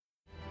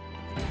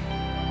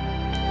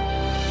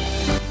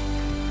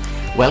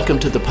Welcome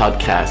to the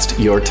podcast,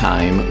 Your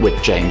Time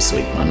with James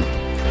Sweetman.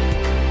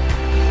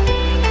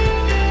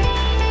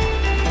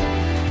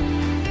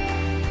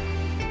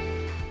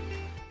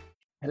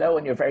 Hello,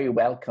 and you're very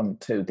welcome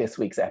to this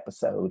week's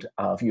episode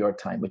of Your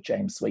Time with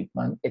James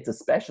Sweetman. It's a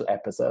special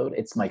episode.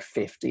 It's my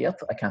 50th.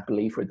 I can't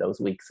believe where those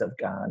weeks have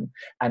gone.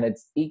 And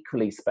it's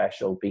equally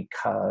special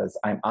because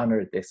I'm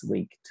honoured this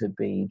week to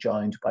be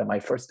joined by my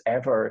first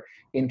ever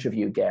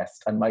interview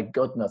guest. And my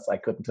goodness, I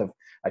couldn't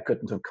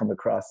have come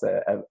across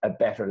a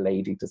better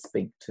lady to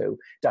speak to,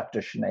 Dr.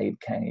 Sinead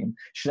Kane.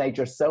 Sinead,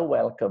 you're so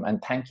welcome,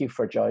 and thank you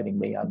for joining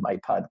me on my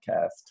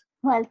podcast.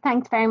 Well,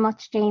 thanks very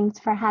much, James,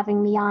 for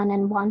having me on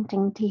and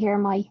wanting to hear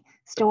my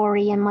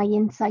story and my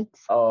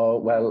insights. Oh,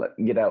 well,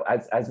 you know,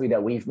 as we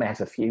know, we've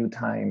met a few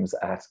times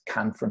at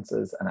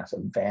conferences and at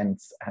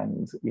events,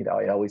 and, you know,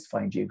 I always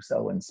find you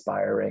so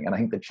inspiring. And I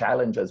think the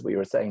challenge, as we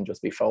were saying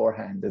just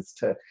beforehand, is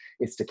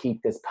to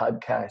keep this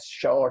podcast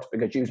short,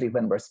 because usually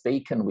when we're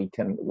speaking, we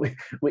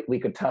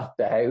could talk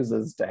the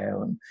houses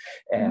down.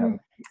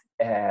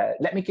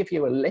 Let me give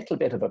you a little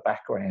bit of a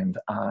background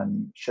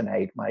on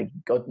Sinead. My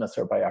goodness,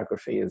 her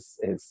biography is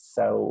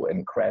so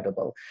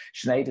incredible.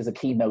 Sinead is a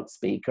keynote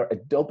speaker, a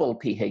double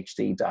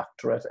PhD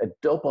doctorate, a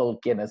double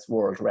Guinness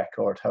World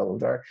Record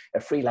holder, a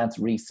freelance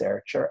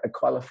researcher, a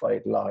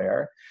qualified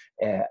lawyer,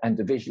 and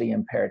a visually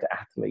impaired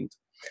athlete.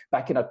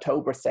 Back in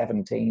October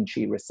 17,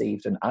 she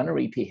received an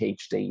honorary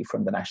PhD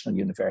from the National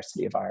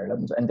University of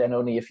Ireland, and then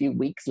only a few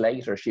weeks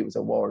later, she was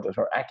awarded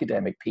her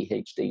academic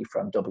PhD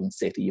from Dublin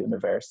City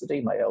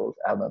University, my old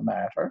alma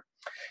mater.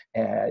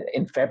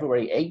 In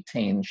February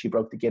 18, she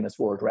broke the Guinness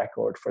World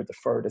Record for the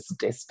furthest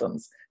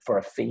distance for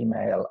a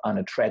female on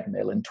a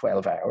treadmill in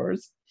 12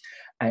 hours.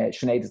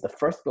 Sinead is the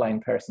first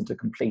blind person to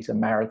complete a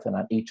marathon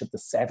on each of the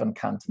 7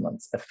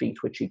 continents, a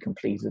feat which she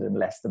completed in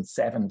less than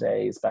 7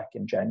 days back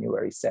in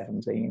January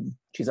 17.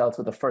 She's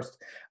also the first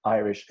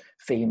Irish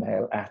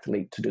female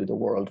athlete to do the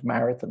World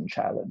Marathon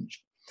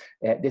Challenge.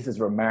 This is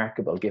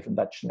remarkable given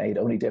that Sinead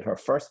only did her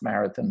first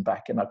marathon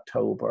back in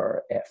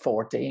October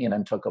 14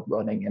 and took up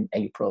running in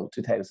April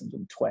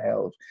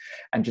 2012.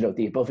 And, you know,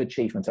 the above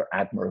achievements are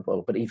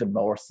admirable, but even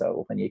more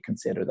so when you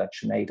consider that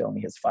Sinead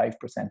only has 5%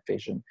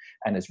 vision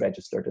and is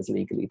registered as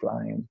legally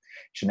blind.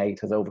 Sinead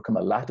has overcome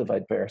a lot of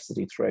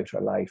adversity throughout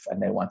her life and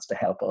now wants to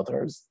help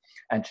others.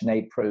 And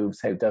Sinead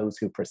proves how those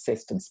who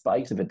persist in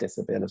spite of a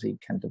disability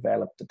can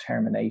develop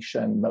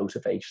determination,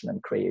 motivation,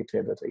 and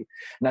creativity.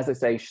 And as I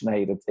say,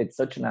 Sinead, it's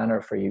such an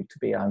honor for you to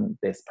be on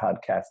this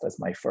podcast as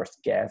my first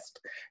guest.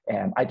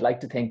 I'd like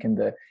to think in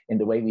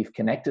the way we've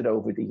connected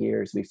over the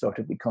years, we've sort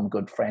of become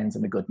good friends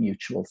and a good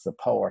mutual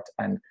support.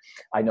 And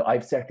I know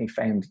I've certainly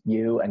found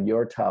you and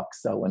your talk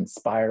so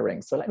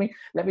inspiring. So let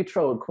me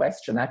throw a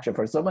question at you.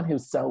 For someone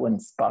who's so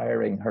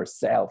inspiring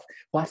herself,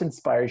 what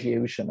inspires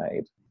you,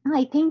 Sinead?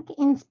 I think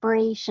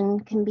inspiration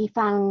can be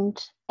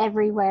found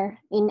everywhere,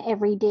 in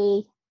every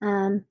day.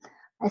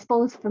 I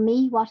suppose for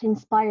me, what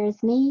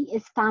inspires me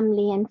is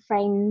family and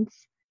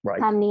friends. Right.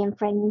 Family and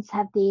friends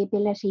have the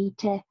ability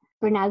to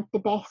bring out the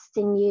best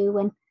in you,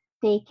 and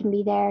they can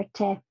be there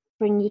to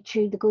bring you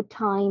through the good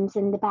times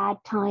and the bad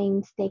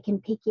times. They can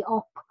pick you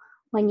up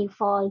when you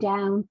fall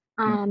down.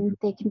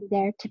 They can be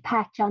there to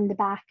pat you on the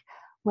back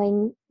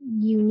when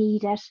you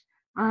need it,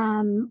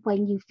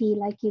 when you feel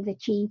like you've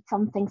achieved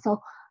something. So I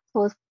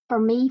suppose for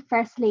me,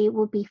 firstly, it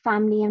would be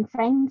family and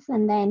friends,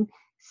 and then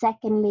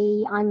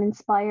secondly, I'm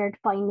inspired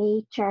by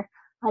nature.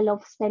 I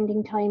love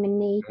spending time in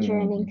nature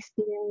and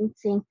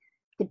experiencing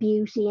the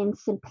beauty and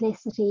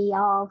simplicity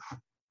of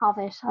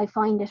it. I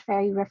find it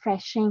very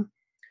refreshing,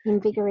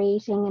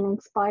 invigorating, and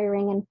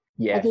inspiring. And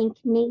Yes. I think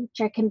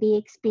nature can be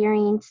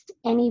experienced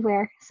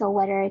anywhere. So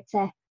whether it's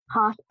a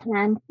pot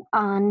plant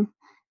on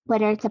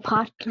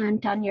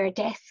your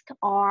desk,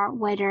 or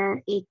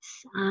whether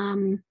it's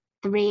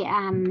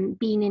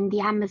being in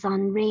the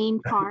Amazon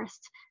rainforest,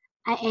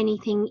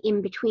 anything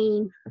in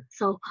between.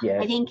 So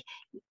Yes. I think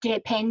it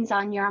depends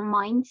on your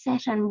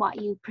mindset and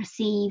what you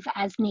perceive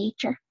as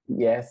nature.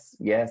 Yes,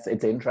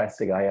 it's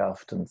interesting. I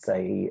often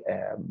say,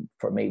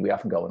 for me, we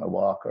often go on a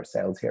walk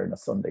ourselves here on a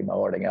Sunday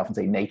morning. I often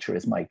say, nature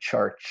is my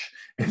church,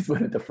 is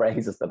one of the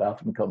phrases that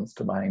often comes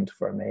to mind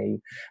for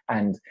me.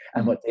 And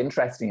what's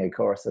interesting, of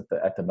course,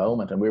 at the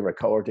moment, and we're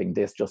recording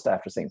this just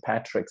after St.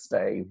 Patrick's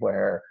Day,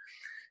 where,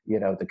 you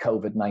know, the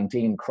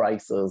COVID-19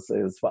 crisis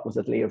is, what was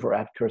it Leo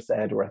Varadkar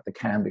said, we're at the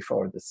calm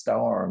before the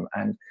storm.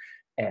 And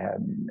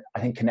I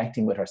think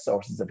connecting with our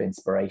sources of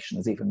inspiration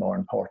is even more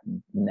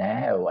important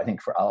now, I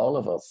think, for all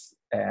of us,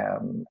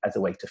 as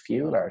a way to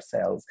fuel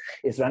ourselves.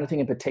 Is there anything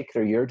in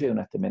particular you're doing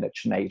at the minute,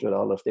 Sinead, with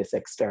all of this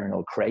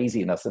external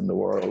craziness in the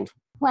world?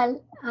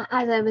 Well,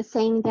 as I was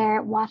saying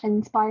there, what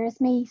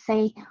inspires me,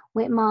 say,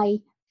 with my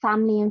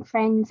family and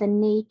friends and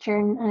nature,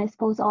 and I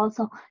suppose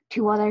also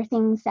 2 other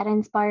things that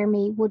inspire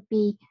me would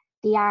be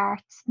the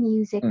arts,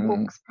 music,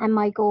 books, and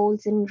my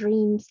goals and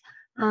dreams.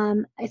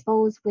 I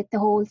suppose with the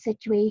whole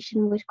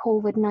situation with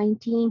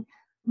COVID-19,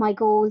 my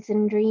goals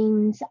and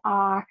dreams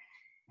are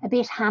a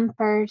bit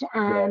hampered.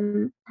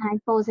 And I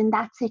suppose in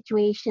that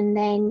situation,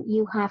 then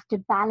you have to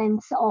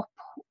balance up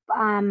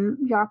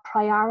your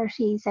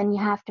priorities, and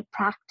you have to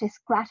practice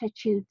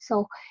gratitude.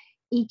 So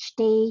each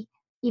day,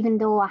 even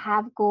though I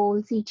have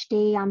goals, each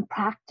day I'm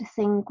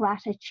practicing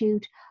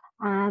gratitude.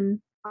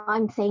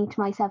 I'm saying to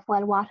myself,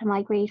 well, what am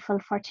I grateful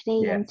for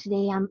today? Yes. And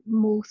today I'm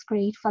most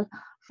grateful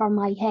for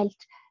my health.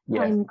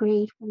 Yes. I'm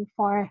grateful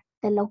for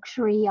the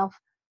luxury of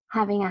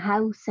having a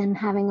house and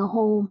having a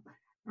home.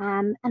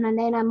 And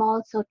then I'm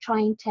also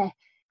trying to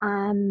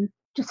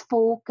just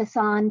focus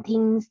on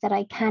things that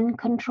I can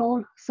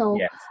control. So,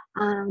 Yes.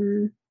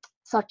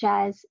 such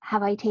as,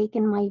 have I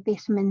taken my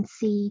vitamin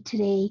C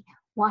today?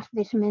 What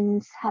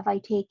vitamins have I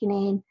taken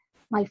in?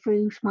 My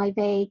fruit, my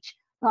veg,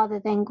 rather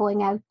than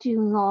going out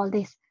doing all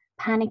this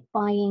panic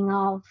buying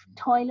of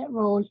toilet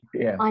roll.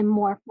 Yeah. I'm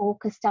more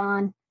focused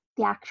on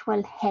the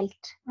actual health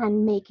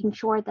and making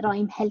sure that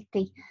I'm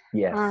healthy.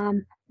 Yes.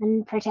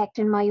 And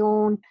protecting my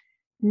own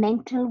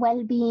mental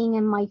well-being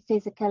and my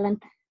physical.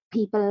 And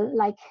people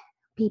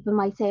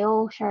might say,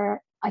 oh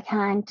sure, I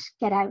can't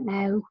get out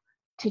now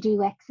to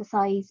do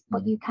exercise,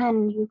 but you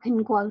can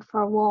go out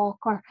for a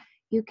walk, or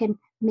you can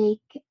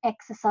make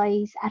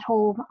exercise at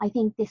home. I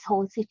think this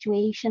whole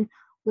situation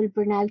will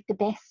bring out the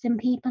best in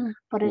people,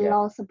 but it'll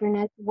also bring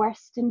out the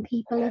worst in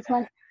people as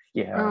well.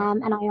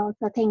 And I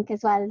also think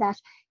as well that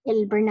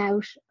it'll bring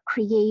out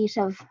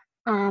creative,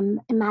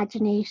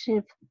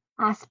 imaginative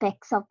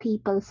aspects of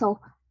people. So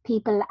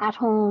people at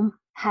home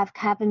have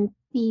cabin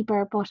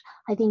fever, but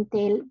I think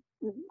they'll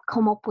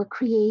come up with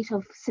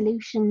creative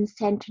solutions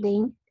to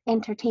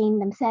entertain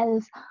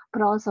themselves,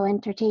 but also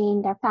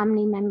entertain their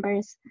family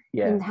members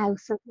in the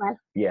house as well.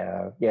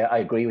 Yeah, I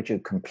agree with you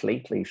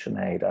completely,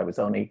 Sinead. I was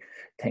only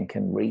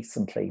thinking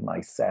recently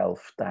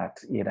myself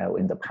that,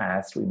 in the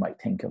past we might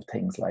think of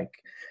things like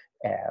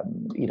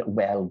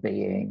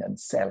well-being and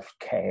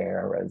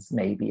self-care as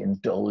maybe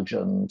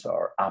indulgent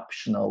or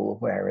optional,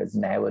 whereas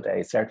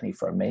nowadays, certainly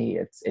for me,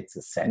 it's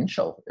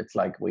essential. It's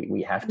like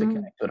we have to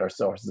connect with our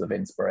sources of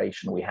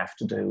inspiration. We have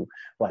to do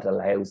what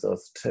allows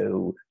us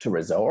to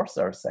resource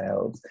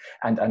ourselves.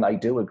 And I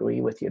do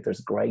agree with you.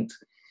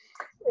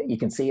 You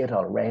can see it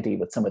already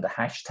with some of the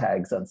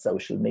hashtags on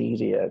social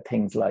media,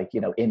 things like,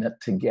 in it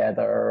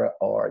together,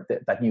 or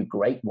that new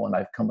great one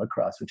I've come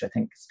across, which I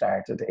think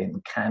started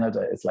in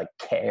Canada, is like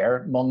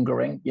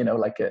caremongering,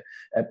 like a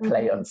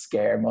play on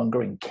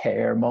scaremongering,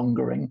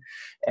 caremongering.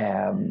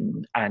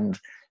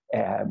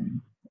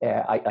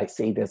 I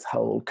see this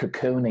whole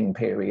cocooning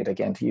period,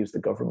 again, to use the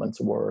government's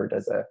word,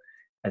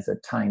 as a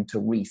time to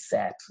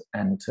reset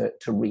and to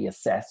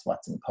reassess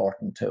what's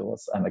important to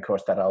us. And of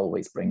course, that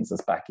always brings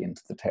us back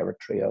into the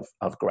territory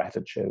of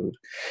gratitude.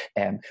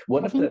 I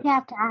think you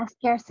have to ask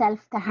yourself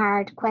the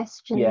hard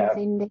questions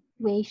in this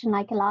situation.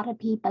 Like, a lot of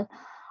people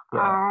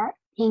are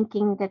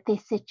thinking that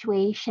this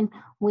situation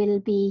will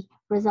be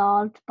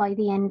resolved by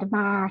the end of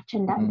March,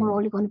 and that we're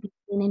only going to be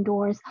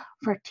indoors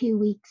for 2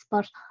 weeks.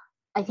 But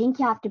I think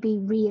you have to be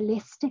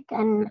realistic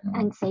and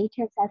say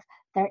to yourself,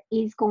 there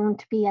is going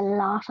to be a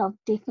lot of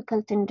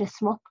difficult and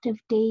disruptive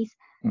days.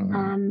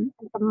 From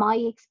my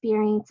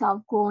experience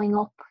of growing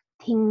up,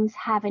 things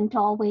haven't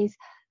always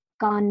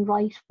gone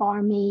right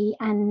for me,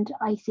 and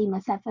I see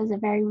myself as a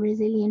very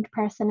resilient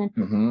person.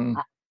 And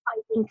I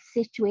think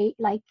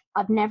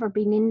I've never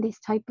been in this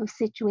type of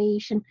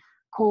situation,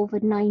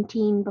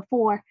 COVID-19,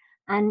 before,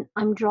 and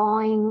I'm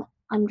drawing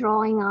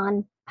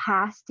on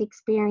past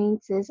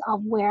experiences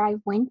of where I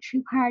went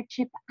through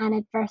hardship and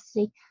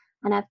adversity.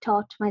 And I've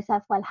thought to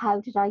myself, well,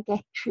 how did I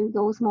get through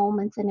those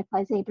moments? And if I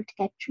was able to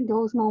get through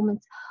those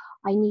moments,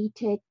 I need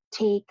to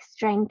take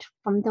strength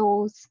from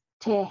those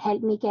to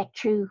help me get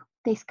through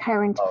this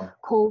current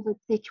COVID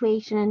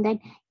situation. And then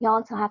you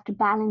also have to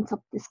balance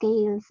up the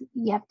scales.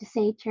 You have to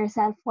say to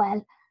yourself,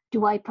 well,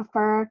 do I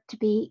prefer to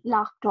be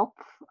locked up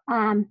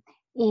in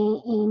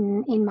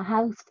my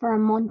house for a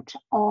month,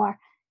 or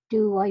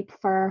do I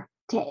prefer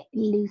to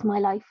lose my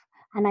life?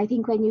 And I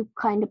think when you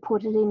kind of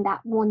put it in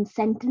that one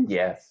sentence,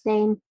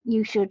 then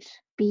you should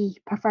be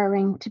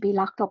preferring to be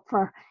locked up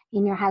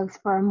in your house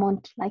for a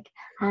month. Like,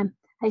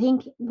 I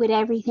think with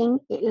everything,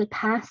 it'll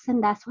pass,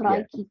 and that's what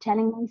I keep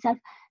telling myself.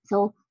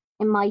 So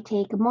it might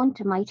take a month,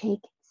 it might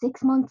take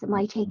 6 months, it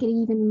might take it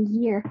even a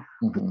year,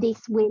 but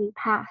this will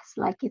pass.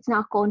 Like, it's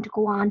not going to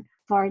go on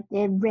for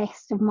the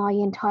rest of my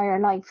entire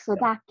life. So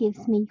that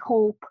gives me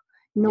hope,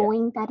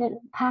 knowing that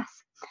it'll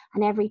pass.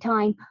 And every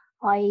time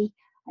I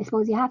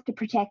suppose you have to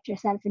protect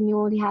yourself, and you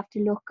only have to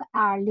look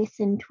or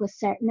listen to a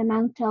certain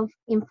amount of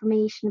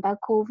information about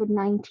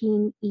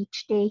COVID-19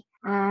 each day.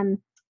 And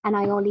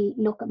I only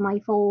look at my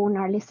phone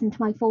or listen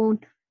to my phone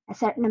a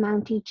certain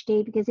amount each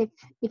day, because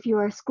if you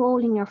are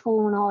scrolling your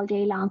phone all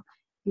day long,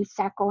 you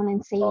start going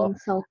insane.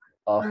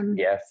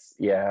 Yes,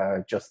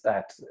 just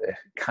that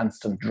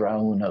constant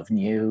drone of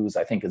news,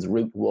 I think, is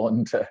route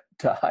one to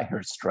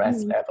higher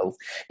stress levels.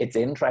 It's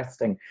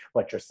interesting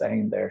what you're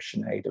saying there,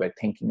 Sinead, about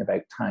thinking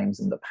about times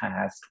in the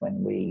past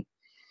when we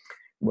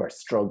were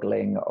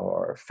struggling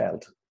or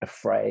felt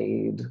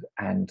afraid,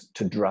 and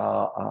to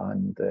draw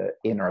on the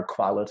inner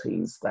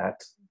qualities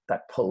that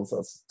that pulls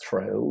us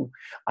through.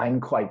 I'm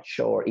quite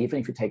sure, even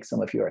if you take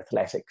some of your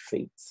athletic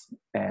feats,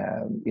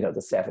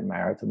 the 7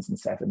 marathons in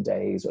 7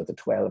 days or the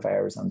 12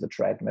 hours on the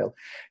treadmill,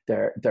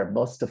 there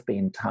must have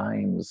been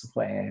times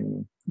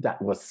when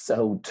that was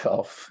so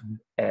tough.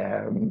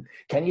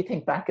 Can you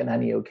think back on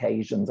any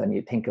occasions and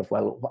you think of,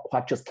 well,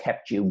 what just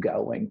kept you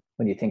going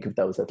when you think of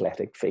those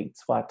athletic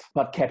feats? What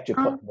kept you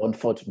putting one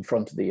foot in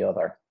front of the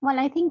other? Well,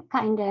 I think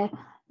kind of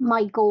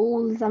my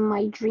goals and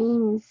my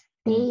dreams,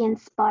 they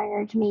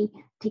inspired me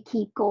to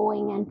keep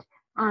going,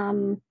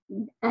 and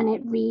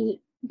it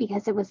really,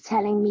 because it was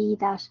telling me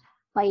that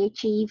by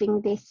achieving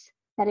this,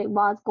 that it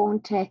was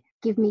going to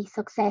give me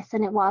success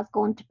and it was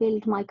going to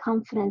build my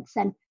confidence.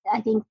 And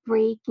I think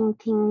breaking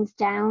things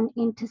down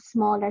into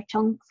smaller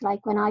chunks,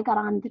 like when I got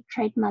on the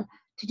treadmill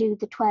to do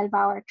the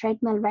 12-hour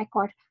treadmill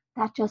record,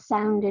 it just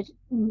sounded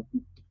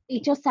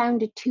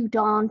too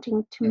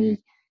daunting to me,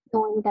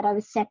 knowing that I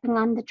was stepping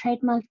on the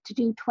treadmill to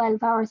do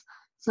 12 hours.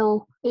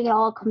 So it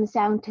all comes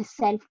down to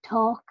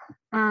self-talk.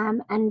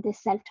 And the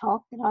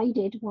self-talk that I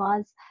did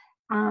was,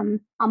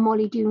 I'm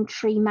only doing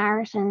 3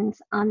 marathons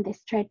on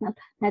this treadmill.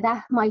 Now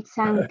that might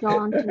sound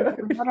daunting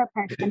to another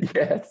person,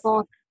 yes.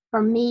 but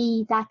for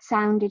me, that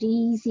sounded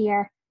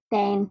easier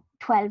than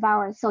 12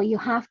 hours. So you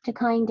have to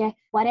kind of,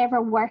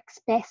 whatever works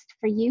best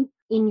for you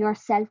in your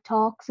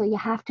self-talk. So you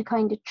have to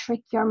kind of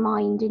trick your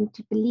mind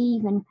into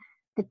believing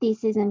that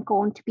this isn't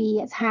going to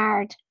be as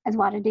hard as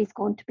what it is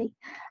going to be.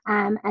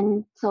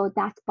 And so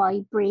that's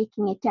by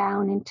breaking it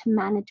down into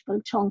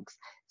manageable chunks.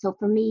 So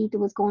for me, there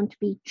was going to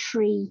be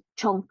 3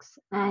 chunks.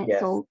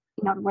 So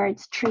in other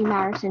words, 3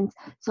 marathons.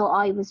 So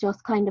I was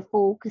just kind of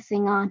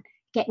focusing on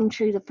getting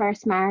through the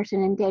first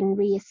marathon and then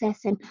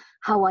reassessing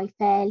how I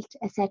felt,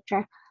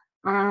 etc.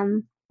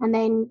 And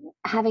then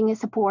having a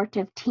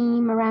supportive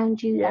team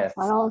around you, that's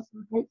what also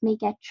helped me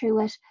get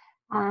through it.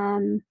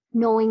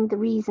 Knowing the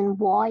reason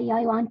why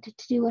I wanted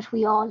to do it.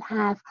 We all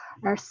have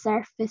our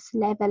surface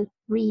level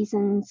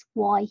reasons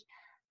why.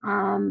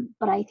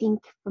 But I think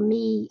for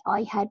me,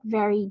 I had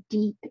very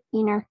deep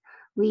inner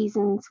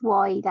reasons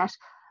why that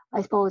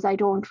I suppose I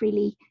don't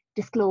really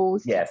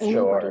disclose to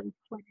anybody,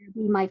 whether it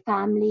be my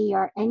family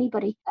or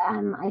anybody.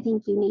 I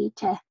think you need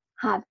to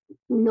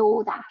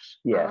know that.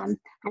 And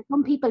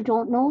some people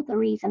don't know the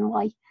reason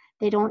why.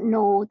 They don't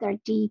know their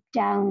deep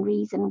down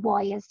reason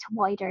why as to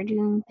why they're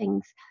doing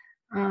things.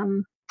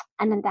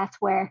 And then that's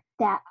where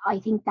I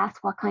think that's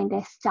what kind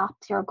of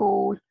stops your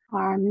goal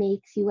or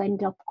makes you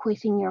end up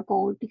quitting your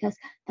goal, because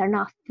they're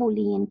not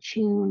fully in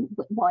tune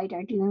with why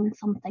they're doing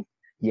something.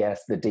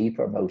 Yes, the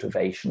deeper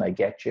motivation, I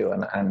get you.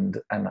 And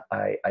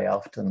I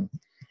often,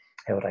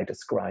 how would I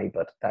describe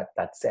it?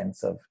 That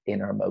sense of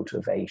inner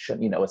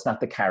motivation. It's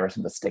not the carrot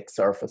and the stick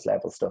surface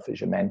level stuff,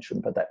 as you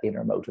mentioned, but that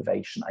inner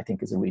motivation, I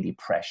think, is a really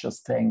precious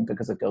thing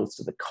because it goes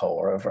to the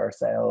core of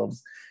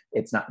ourselves.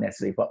 It's not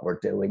necessarily what we're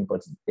doing,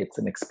 but it's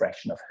an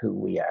expression of who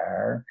we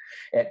are.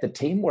 The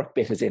teamwork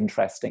bit is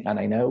interesting. And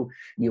I know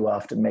you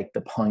often make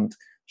the point,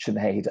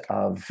 Sinead,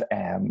 of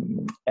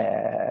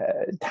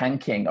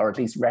thanking, or at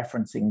least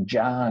referencing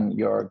John,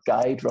 your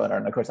guide runner.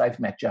 And of course,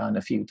 I've met John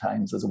a few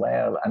times as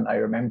well. And I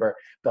remember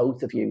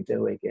both of you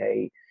doing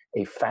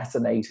a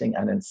fascinating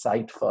and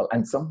insightful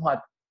and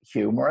somewhat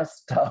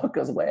humorous talk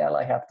as well,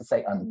 I have to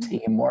say, on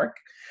teamwork.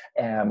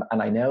 And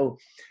I know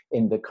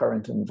in the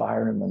current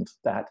environment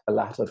that a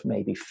lot of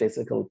maybe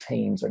physical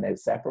teams are now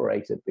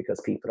separated because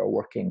people are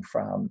working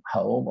from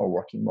home or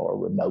working more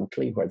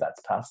remotely where that's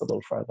possible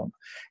for them.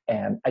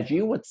 As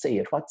you would see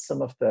it, what's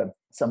some of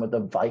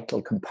the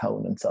vital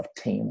components of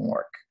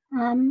teamwork?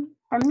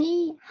 For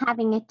me,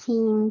 having a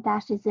team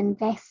that is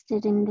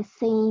invested in the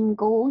same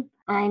goal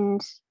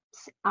and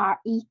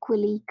are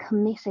equally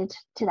committed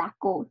to that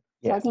goal.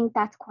 So I think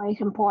that's quite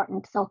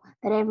important, so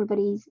that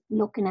everybody's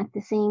looking at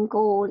the same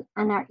goal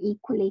and are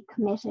equally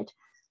committed.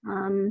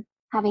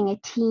 Having a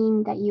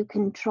team that you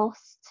can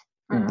trust,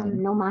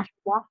 no matter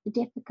what the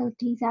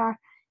difficulties are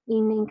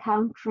in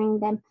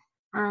encountering them.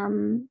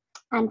 And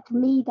for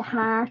me, the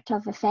heart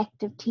of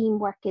effective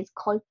teamwork is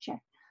culture.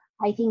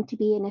 I think to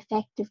be an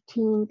effective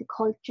team, the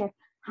culture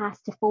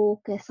has to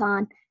focus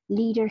on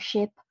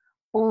leadership,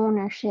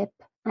 ownership,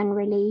 and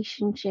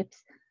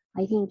relationships.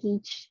 I think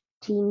each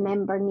team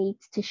member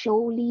needs to show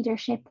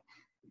leadership,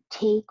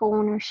 take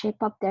ownership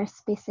of their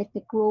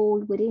specific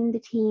role within the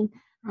team,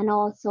 and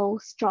also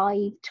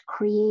strive to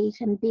create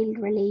and build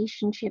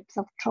relationships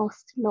of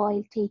trust,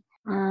 loyalty,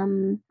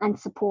 and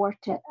support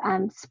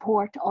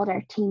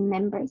other team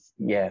members.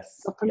 Yes.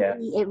 So for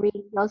me, it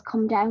really does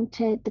come down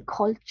to the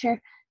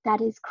culture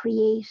that is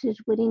created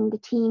within the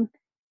team.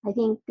 I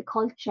think the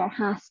culture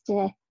has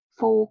to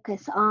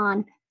focus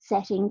on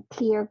setting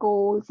clear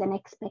goals and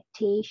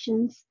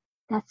expectations.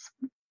 That's,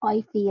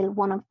 I feel,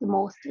 one of the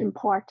most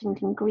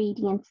important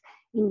ingredients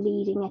in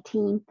leading a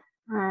team.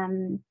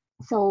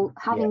 So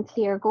having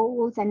clear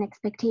goals and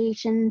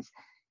expectations,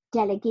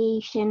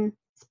 delegation,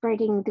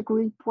 spreading the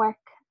group work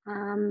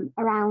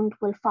around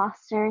will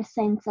foster a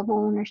sense of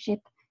ownership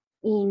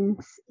in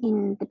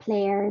the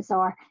players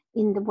or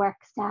in the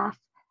work staff.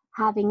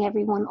 having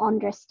everyone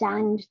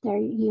understand their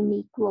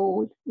unique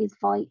role is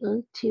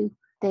vital to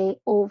the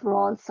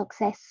overall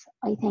success,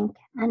 I think.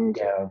 And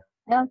Yeah.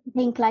 I also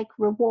think like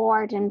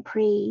reward and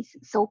praise.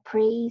 So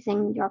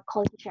praising your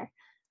culture,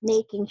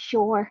 making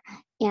sure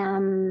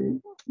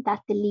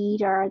that the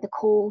leader, the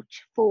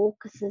coach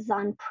focuses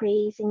on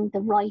praising the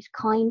right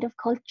kind of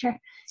culture.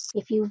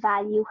 If you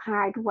value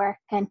hard work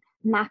and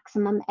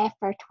maximum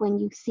effort when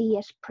you see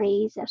it,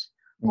 praise it.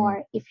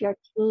 Or if your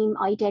team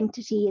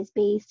identity is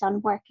based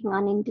on working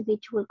on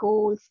individual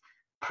goals,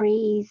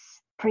 praise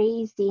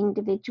the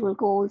individual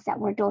goals that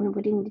were done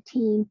within the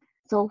team.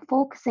 So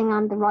focusing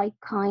on the right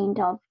kind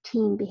of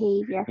team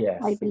behavior,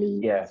 Yes. I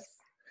believe, Yes.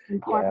 is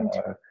important.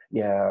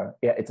 Yeah.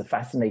 It's a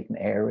fascinating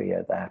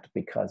area, that,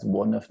 because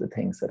one of the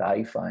things that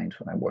I find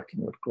when I'm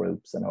working with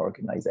groups and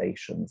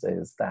organizations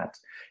is that,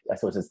 I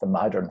suppose it's the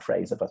modern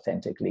phrase of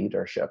authentic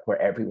leadership, where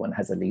everyone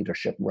has a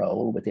leadership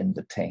role within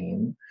the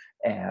team.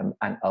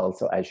 And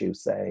also, as you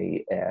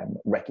say,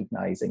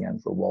 recognizing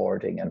and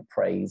rewarding and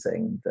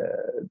praising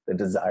the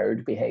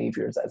desired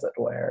behaviors, as it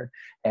were.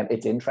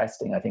 It's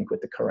interesting, I think,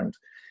 with the current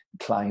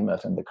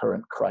climate and the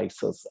current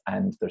crisis,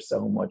 and there's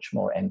so much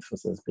more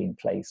emphasis being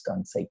placed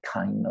on, say,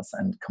 kindness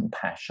and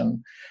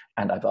compassion.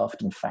 And I've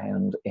often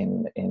found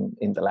in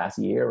the last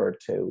year or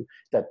two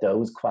that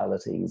those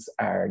qualities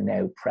are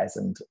now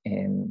present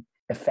in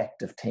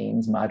effective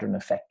teams, modern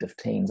effective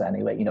teams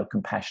anyway,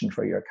 compassion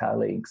for your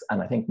colleagues.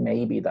 And I think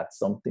maybe that's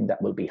something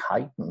that will be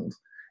heightened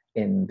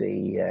in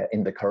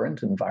the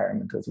current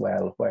environment as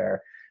well,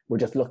 where we're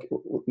just looking,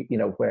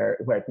 where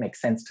it makes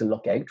sense to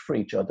look out for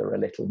each other a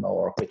little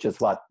more, which is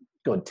what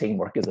good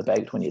teamwork is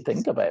about when you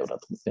think about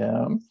it.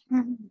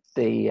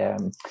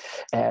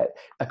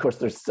 Of course,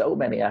 there's so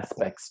many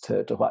aspects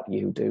to what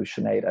you do,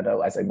 Sinead. I know,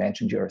 as I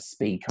mentioned, you're a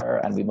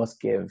speaker, and we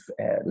must give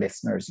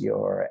listeners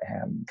your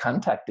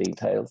contact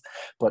details,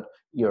 but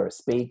you're a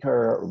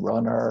speaker,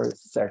 runner,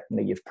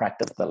 certainly you've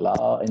practiced the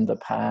law in the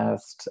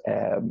past,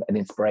 an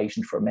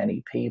inspiration for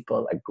many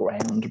people, a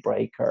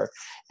groundbreaker.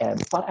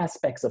 What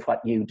aspects of what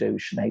you do,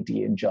 Sinead, do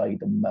you enjoy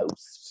the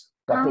most?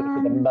 What brings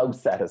you the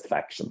most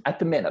satisfaction at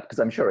the minute? Because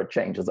I'm sure it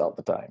changes all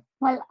the time.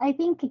 Well, I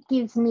think it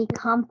gives me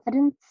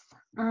confidence.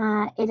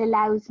 It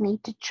allows me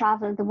to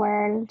travel the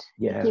world.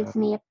 Yeah. It gives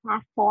me a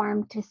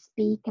platform to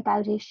speak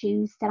about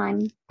issues that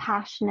I'm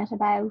passionate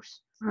about.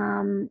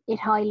 It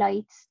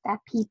highlights that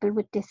people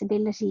with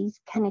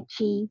disabilities can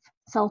achieve.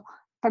 So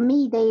for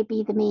me, they'd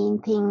be the main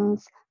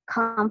things: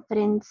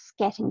 confidence,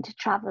 getting to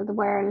travel the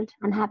world,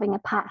 and having a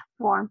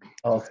platform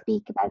to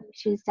speak about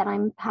issues that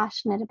I'm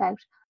passionate about.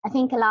 I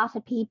think a lot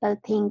of people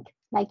think,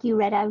 like you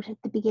read out at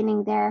the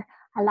beginning there,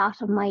 a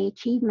lot of my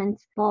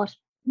achievements, but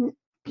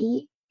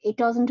it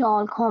doesn't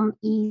all come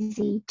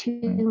easy to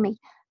me.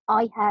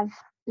 I have,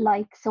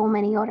 like so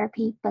many other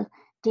people,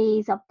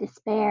 days of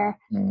despair,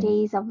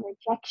 days of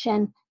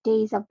rejection,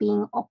 days of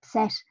being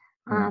upset,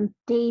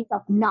 days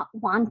of not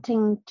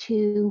wanting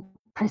to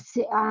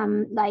pursue,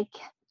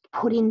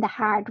 put in the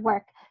hard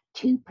work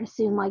to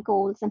pursue my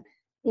goals. And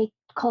it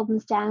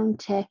comes down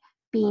to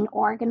being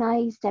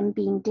organized and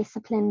being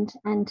disciplined.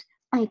 And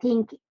I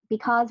think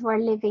because we're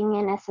living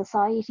in a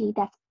society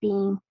that's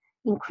being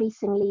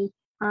increasingly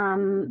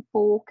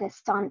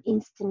focused on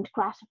instant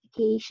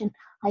gratification,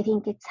 I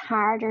think it's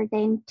harder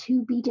then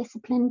to be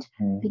disciplined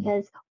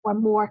because we're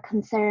more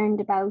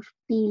concerned about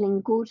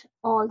feeling good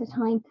all the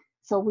time.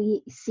 So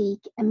we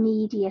seek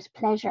immediate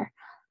pleasure,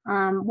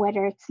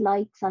 whether it's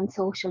likes on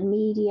social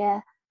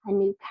media, a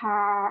new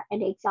car,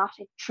 an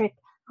exotic trip.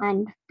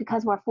 And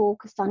because we're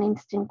focused on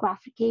instant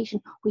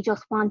gratification, we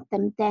just want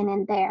them then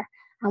and there.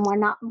 And we're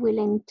not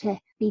willing to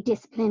be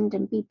disciplined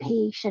and be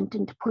patient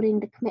and to put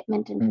in the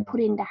commitment and to put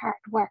in the hard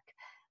work.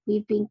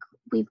 We've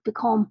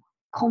become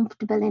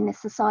comfortable in a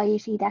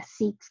society that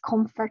seeks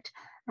comfort.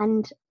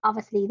 And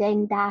obviously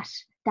then that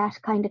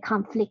kind of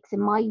conflicts, in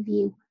my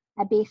view,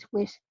 a bit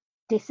with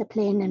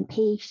discipline and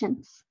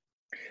patience.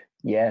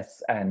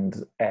 Yes, and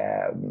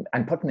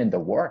putting in the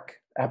work.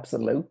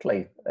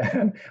 Absolutely.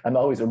 I'm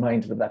always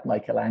reminded of that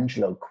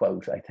Michelangelo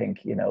quote. I think,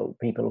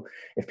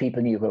 if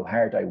people knew how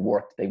hard I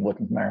worked, they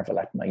wouldn't marvel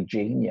at my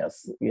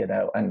genius,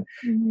 and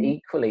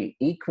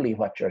equally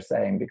what you're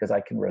saying, because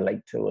I can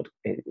relate to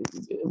it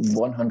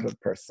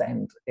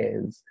 100%,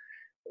 is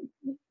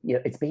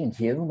it's being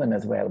human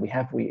as well. We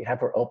have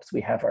our ups,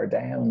 we have our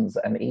downs,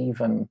 and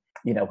even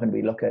when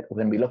we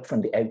look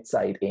from the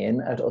outside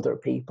in at other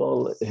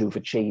people who've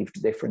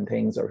achieved different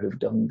things or who've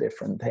done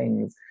different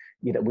things,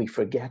 we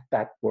forget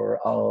that we're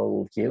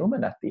all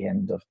human at the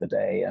end of the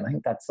day. And I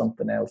think that's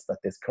something else that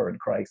this current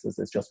crisis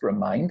is just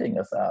reminding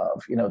us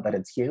of, that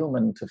it's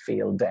human to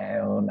feel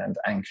down and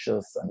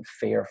anxious and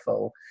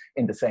fearful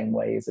in the same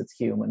way as it's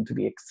human to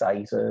be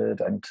excited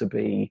and to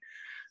be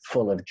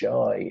full of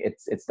joy.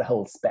 It's the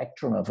whole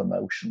spectrum of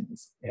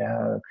emotions.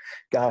 Yeah.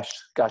 Gosh,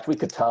 we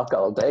could talk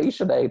all day,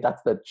 Sinead.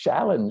 That's the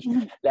challenge.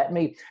 Let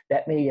me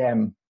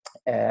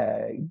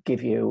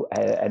give you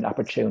an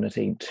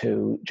opportunity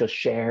to just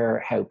share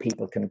how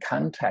people can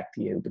contact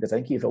you, because I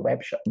think you have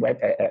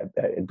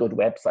a good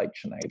website,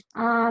 Sinead.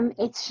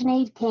 It's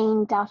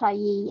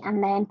sineadkane.ie,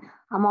 and then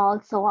I'm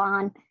also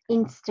on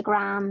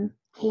Instagram,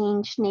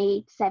 Kane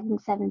Sinead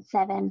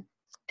 777,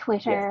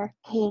 Twitter,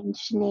 Kane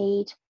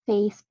Sinead,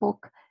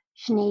 Facebook,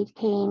 Sinead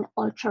Kane,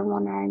 ultra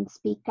runner and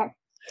speaker.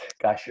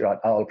 Gosh, you're on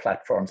all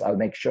platforms. I'll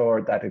make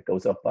sure that it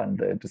goes up on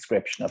the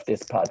description of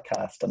this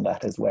podcast and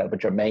that as well.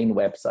 But your main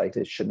website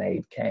is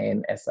Sinead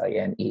Kane,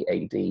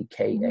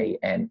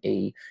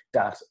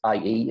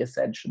 SINEADKANE.ie. You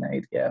said,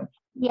 Sinead, yeah?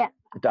 Yeah.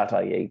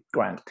 .ie,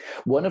 grant.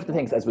 One of the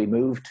things as we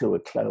move to a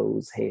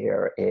close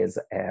here is,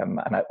 and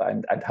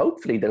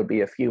hopefully there'll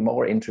be a few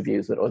more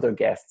interviews with other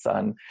guests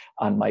on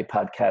my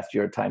podcast,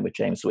 Your Time with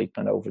James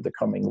Sweetman, over the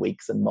coming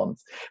weeks and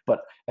months. But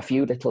a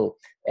few little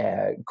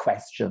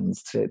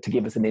questions to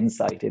give us an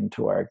insight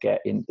into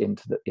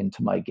into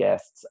my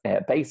guests,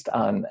 based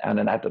on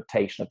an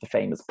adaptation of the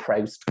famous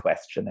Proust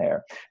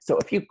questionnaire. So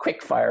a few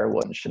quick fire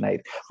ones,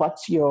 Sinead.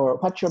 What's your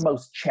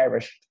most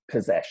cherished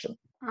possession?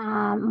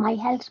 My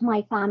health,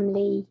 my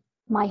family,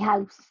 my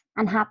house,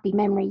 and happy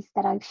memories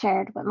that I've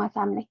shared with my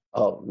family.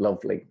 Oh,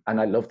 lovely.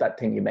 And I love that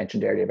thing you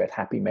mentioned earlier about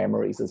happy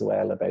memories as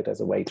well, about as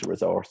a way to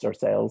resource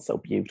ourselves. So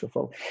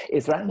beautiful.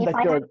 Is that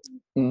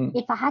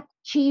if I had to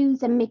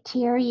choose a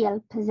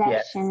material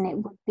possession, It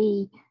would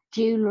be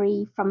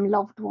jewellery from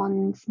loved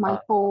ones, my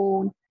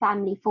phone,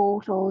 family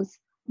photos,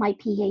 my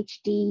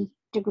PhD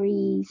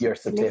degrees. Your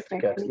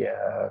certificate,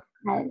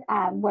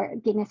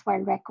 Guinness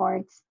World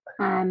Records.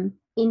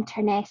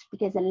 Internet,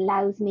 because it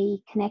allows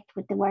me connect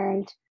with the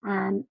world,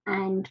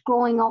 and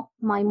growing up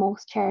my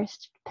most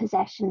cherished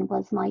possession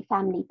was my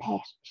family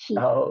pet, sheep.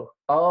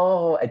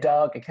 Oh, a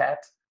dog, a cat?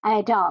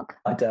 A dog.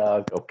 A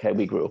dog. Okay,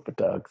 we grew up with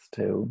dogs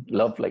too.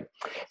 Lovely.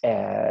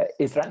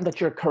 Is there anything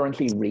that you're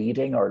currently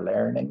reading or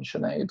learning,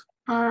 Sinead?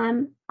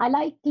 I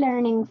like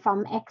learning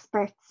from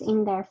experts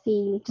in their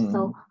field.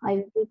 So I have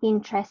a big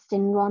interest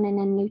in running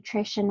and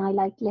nutrition. I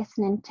like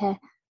listening to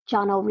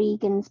John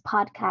O'Regan's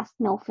podcast,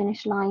 No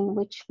Finish Line,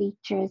 which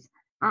features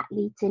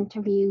athletes'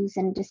 interviews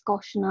and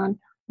discussion on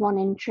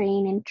running,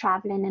 training,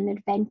 traveling and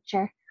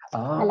adventure.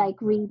 I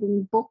like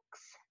reading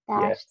books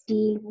that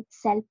deal with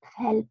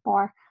self-help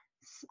or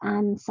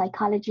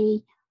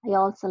psychology. I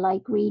also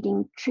like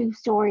reading true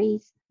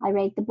stories. I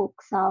read the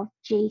books of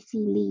J.C.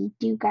 Lee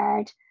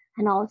Dugard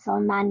and also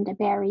Amanda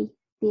Berry.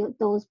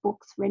 Those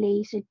books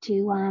related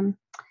to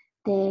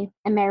the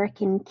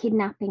American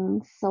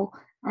kidnappings,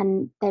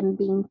 and them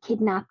being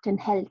kidnapped and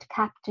held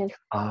captive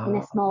in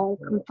a small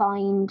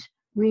confined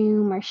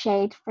room or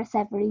shed for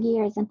several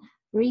years. And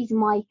the reason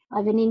why I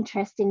have an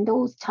interest in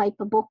those type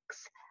of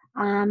books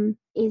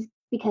is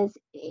because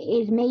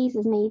it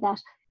amazes me that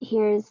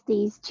here's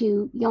these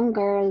two young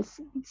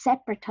girls,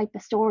 separate type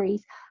of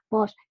stories,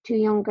 but two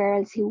young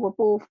girls who were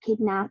both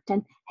kidnapped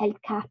and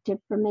held captive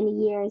for many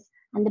years.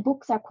 And the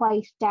books are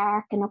quite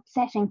dark and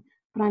upsetting,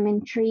 but I'm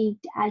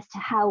intrigued as to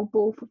how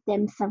both of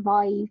them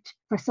survived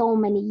for so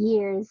many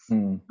years,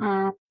 and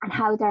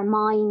how their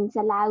minds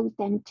allowed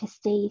them to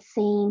stay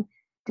sane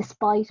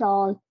despite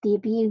all the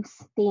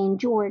abuse they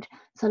endured.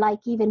 So like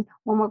even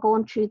when we're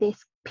going through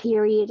this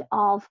period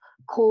of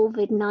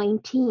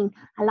COVID-19,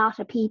 a lot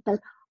of people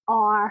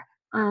are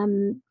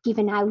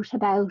giving out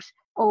about,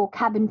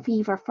 cabin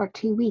fever for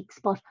 2 weeks,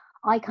 but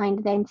I kind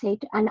of then say,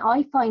 and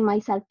I find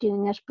myself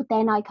doing it, but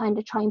then I kind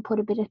of try and put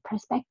a bit of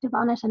perspective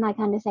on it, and I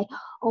kind of say,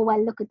 oh,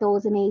 well, look at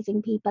those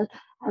amazing people,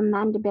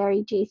 Amanda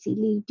Berry, J.C.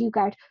 Lee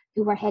Dugard,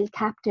 who were held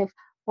captive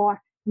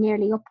for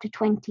nearly up to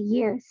 20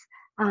 years,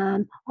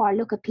 or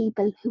look at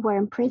people who were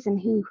in prison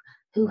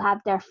who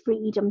have their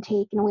freedom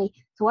taken away.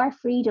 So our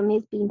freedom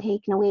is being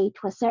taken away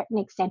to a certain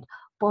extent,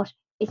 but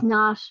it's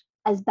not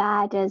as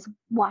bad as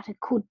what it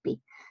could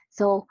be.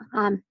 So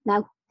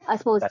now, I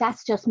suppose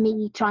that's just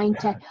me trying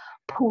to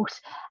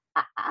put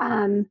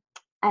a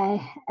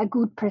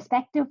good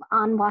perspective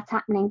on what's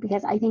happening,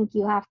 because I think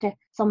you have to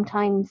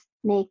sometimes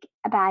make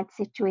a bad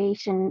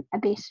situation a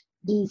bit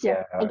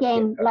easier.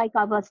 Like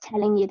I was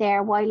telling you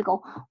there a while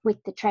ago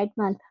with the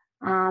treadmill,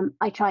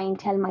 I try and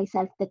tell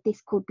myself that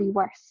this could be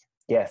worse.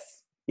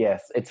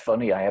 Yes, it's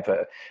funny. I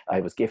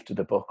was gifted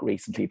a book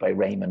recently by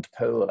Raymond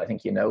Poole. I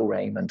think you know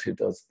Raymond, who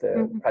does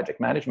the Project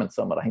Management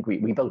Summit. I think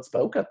we both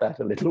spoke at that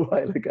a little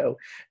while ago.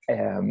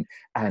 And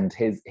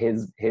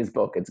his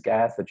book, it's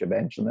gas that you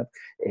mentioned it,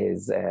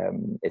 is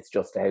it's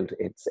just out.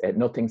 It's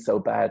Nothing So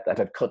Bad That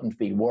It Couldn't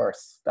Be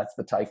Worse. That's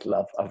the title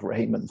of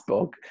Raymond's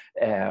book,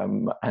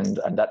 and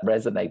that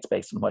resonates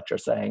based on what you're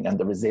saying, and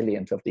the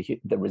resilience of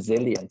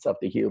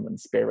the human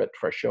spirit,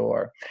 for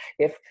sure.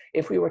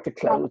 If we were to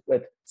close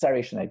with,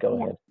 sorry, Sinead, go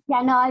ahead.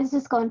 Yeah, no, I was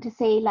just going to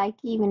say, like,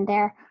 even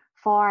there,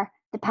 for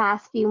the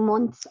past few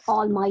months,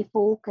 all my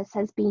focus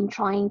has been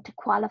trying to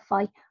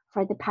qualify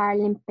for the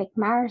Paralympic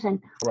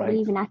marathon. Right. But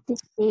even at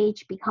this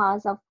stage,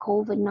 because of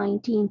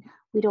COVID-19,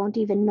 we don't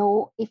even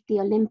know if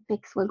the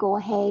Olympics will go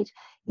ahead,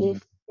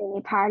 if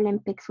the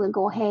Paralympics will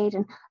go ahead.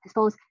 And I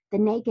suppose the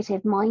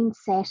negative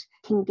mindset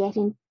can get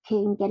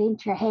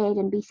into your head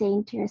and be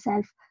saying to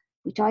yourself,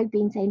 which I've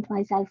been saying to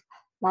myself,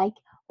 like,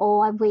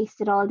 oh, I've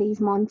wasted all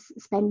these months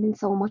spending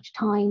so much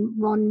time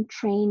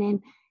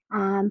training.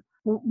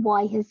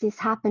 Why has this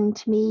happened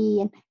to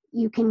me? And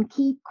you can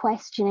keep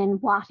questioning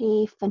what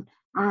if and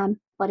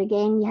But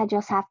again, you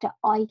just have to,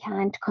 I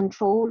can't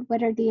control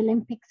whether the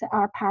Olympics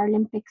or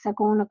Paralympics are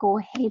going to go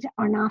ahead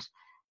or not.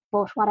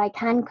 But what I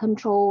can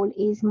control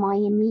is my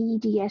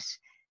immediate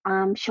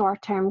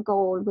short-term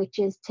goal, which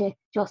is to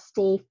just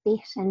stay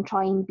fit and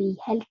try and be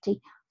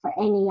healthy for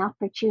any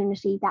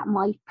opportunity that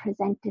might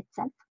present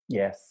itself.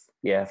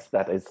 Yes,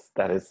 that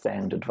is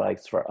sound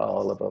advice for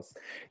all of us.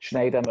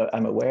 Sinead,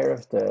 I'm aware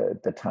of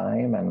the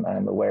time, and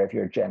I'm aware of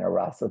your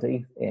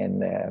generosity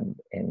in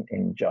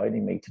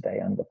joining me today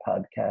on the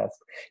podcast.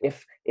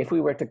 If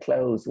we were to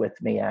close with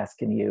me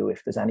asking you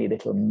if there's any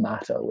little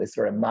motto, is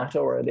there a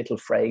motto or a little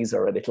phrase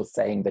or a little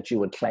saying that you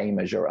would claim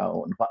as your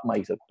own? What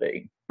might it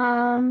be?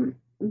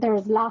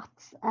 There's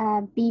lots.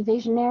 Be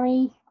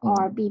visionary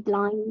or be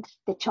blind.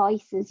 The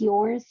choice is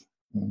yours.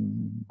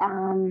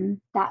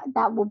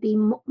 That would be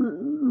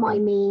my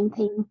main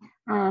thing,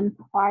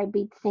 or I'd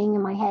be saying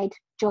in my head,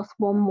 just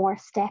one more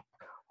step,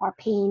 or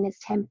pain is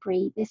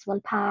temporary, this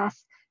will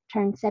pass,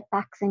 turn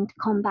setbacks into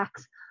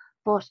comebacks.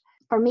 But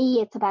for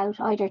me, it's about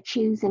either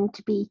choosing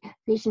to be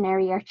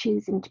visionary or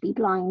choosing to be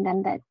blind,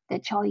 and the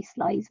choice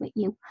lies with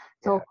you.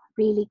 So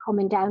really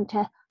coming down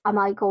to, am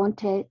I going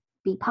to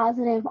be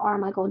positive or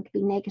am I going to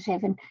be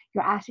negative? And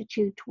your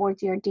attitude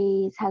towards your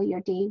day is how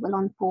your day will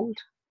unfold.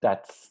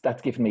 That's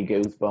given me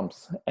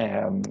goosebumps,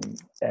 and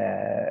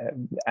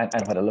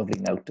what a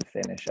lovely note to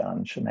finish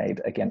on,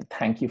 Sinead. Again,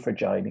 thank you for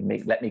joining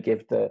me. Let me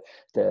give the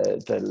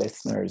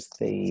listeners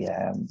the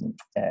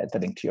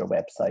link to your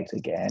website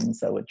again.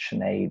 So it's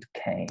Sinead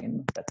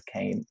Kane, that's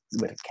Kane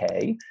with a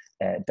K,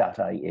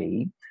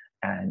 .ie,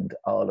 and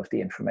all of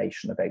the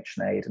information about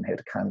Sinead and how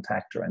to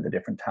contact her and the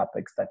different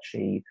topics that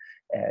she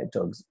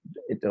does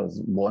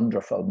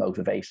wonderful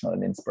motivational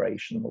and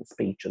inspirational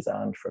speeches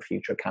on for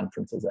future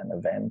conferences and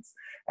events.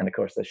 And of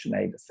course, as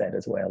Sinead said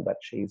as well, that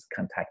she's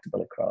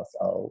contactable across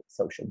all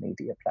social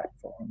media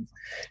platforms.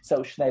 So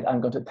Sinead, I'm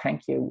going to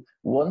thank you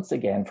once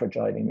again for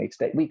joining me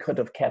today. We could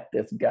have kept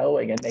this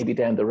going, and maybe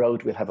down the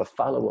road we'll have a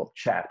follow-up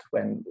chat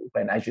when,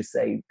 as you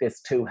say,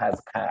 this too has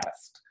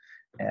passed.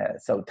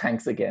 So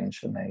thanks again,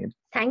 Sinead.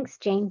 Thanks,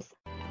 James.